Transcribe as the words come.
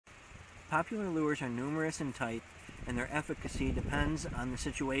Popular lures are numerous in type, and their efficacy depends on the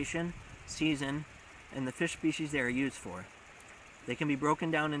situation, season, and the fish species they are used for. They can be broken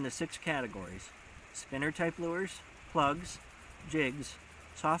down into 6 categories: spinner-type lures, plugs, jigs,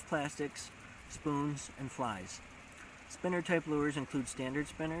 soft plastics, spoons, and flies. Spinner-type lures include standard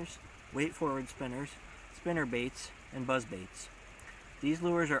spinners, weight-forward spinners, spinner baits, and buzz baits. These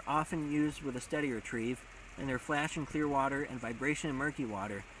lures are often used with a steady retrieve, and their flash in clear water and vibration in murky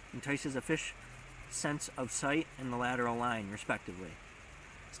water entices a fish sense of sight and the lateral line, respectively.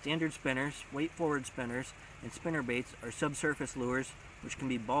 Standard spinners, weight-forward spinners, and spinner baits are subsurface lures which can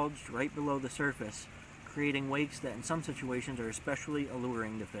be bulged right below the surface, creating wakes that in some situations are especially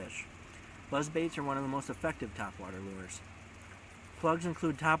alluring to fish. Buzz baits are one of the most effective topwater lures. Plugs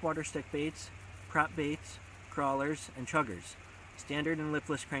include topwater stick baits, prop baits, crawlers, and chuggers, standard and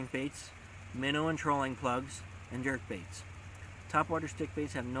lipless crankbaits, minnow and trolling plugs, and jerk baits. Topwater stick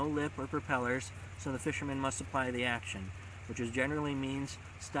baits have no lip or propellers, so the fisherman must supply the action, which generally means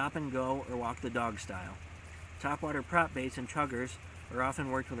stop and go or walk the dog style. Topwater prop baits and chuggers are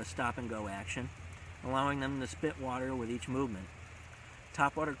often worked with a stop and go action, allowing them to spit water with each movement.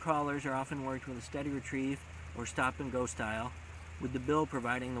 Topwater crawlers are often worked with a steady retrieve or stop and go style, with the bill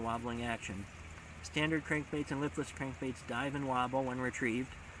providing the wobbling action. Standard crankbaits and lipless crankbaits dive and wobble when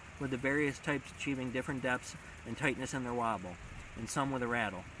retrieved, with the various types achieving different depths and tightness in their wobble, and some with a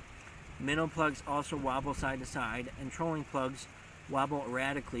rattle. Minnow plugs also wobble side to side, and trolling plugs wobble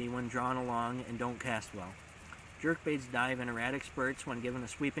erratically when drawn along and don't cast well. Jerkbaits dive in erratic spurts when given a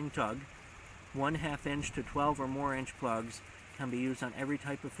sweeping tug. 1/2 inch to 12 or more inch plugs can be used on every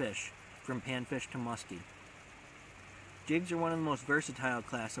type of fish, from panfish to muskie. Jigs are one of the most versatile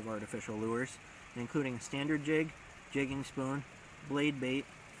class of artificial lures, including standard jig, jigging spoon, blade bait,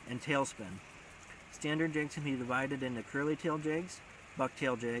 and tailspin. Standard jigs can be divided into curly tail jigs,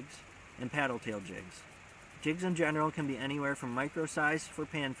 bucktail jigs, and paddle tail jigs. Jigs in general can be anywhere from micro size for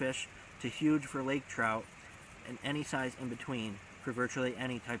panfish to huge for lake trout, and any size in between for virtually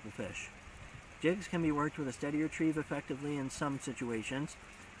any type of fish. Jigs can be worked with a steady retrieve effectively in some situations,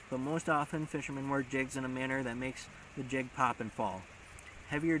 but most often fishermen work jigs in a manner that makes the jig pop and fall.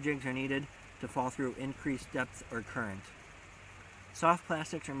 Heavier jigs are needed to fall through increased depth or current. Soft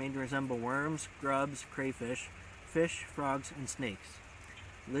plastics are made to resemble worms, grubs, crayfish, fish, frogs, and snakes,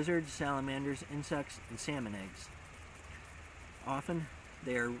 lizards, salamanders, insects, and salmon eggs. Often,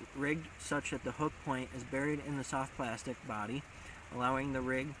 they are rigged such that the hook point is buried in the soft plastic body, allowing the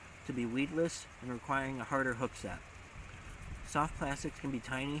rig to be weedless and requiring a harder hook set. Soft plastics can be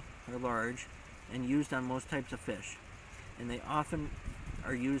tiny or large and used on most types of fish, and they often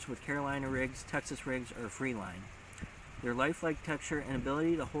are used with Carolina rigs, Texas rigs, or freeline. Their lifelike texture and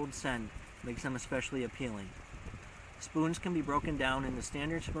ability to hold scent makes them especially appealing. Spoons can be broken down into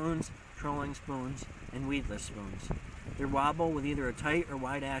standard spoons, trolling spoons, and weedless spoons. They wobble with either a tight or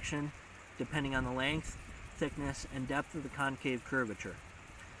wide action, depending on the length, thickness, and depth of the concave curvature.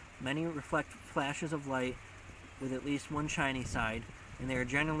 Many reflect flashes of light with at least one shiny side, and they are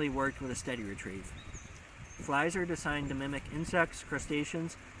generally worked with a steady retrieve. Flies are designed to mimic insects,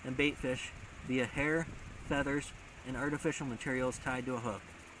 crustaceans, and baitfish via hair, feathers, and artificial materials tied to a hook.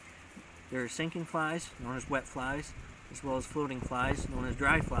 There are sinking flies, known as wet flies, as well as floating flies, known as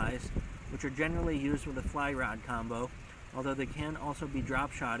dry flies, which are generally used with a fly rod combo, although they can also be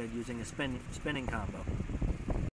drop shotted using a spinning combo.